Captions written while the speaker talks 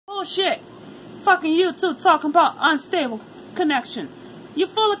bullshit. Fucking YouTube talking about unstable connection. You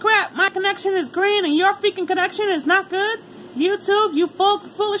full of crap. My connection is green and your freaking connection is not good. YouTube, you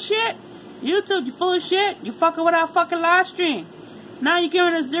full of shit. YouTube, you full of shit. You fucking with our fucking live stream. Now you're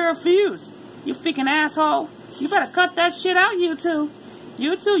giving us 0 views. You freaking asshole. You better cut that shit out, YouTube.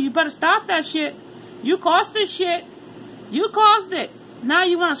 YouTube, you better stop that shit. You caused this shit. You caused it. Now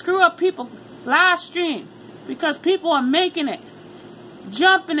you want to screw up people live stream because people are making it,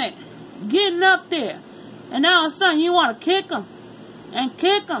 jumping it, getting up there, and now all of a sudden you want to kick them and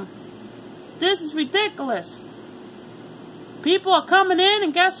kick them. This is ridiculous. People are coming in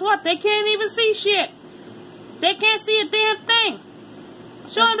and guess what? They can't even see shit. They can't see a damn thing.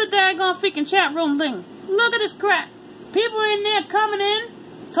 Show them the daggone freaking chat room link. Look at this crap. People in there coming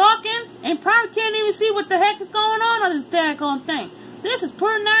in, talking, and probably can't even see what the heck is going on this daggone thing. This is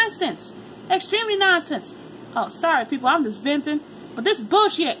pure nonsense. Extremely nonsense. Oh, sorry people, I'm just venting. But this is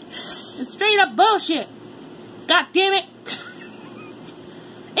bullshit. It's straight up bullshit. God damn it.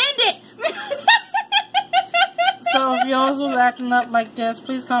 End it! So if yours was acting up like this,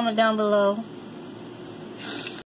 please comment down below.